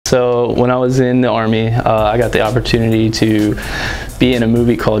So when I was in the Army, I got the opportunity to be in a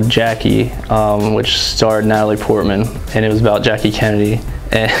movie called Jackie, which starred Natalie Portman, and it was about Jackie Kennedy.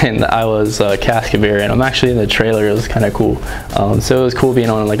 And I was casket bearer, and I'm actually in the trailer. It was kind of cool. So it was cool being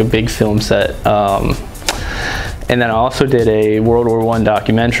on like a big film set. And then I also did a World War I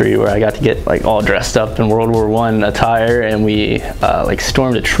documentary where I got to get like all dressed up in World War I attire, and we like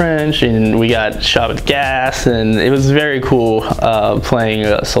stormed a trench, and we got shot with gas, and it was very cool playing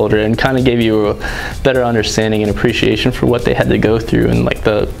a soldier, and kind of gave you a better understanding and appreciation for what they had to go through and like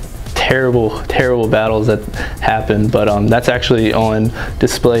the terrible battles that happened. But that's actually on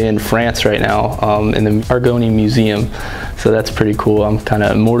display in France right now in the Argonne Museum, so that's pretty cool. I'm kind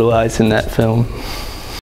of immortalized in that film.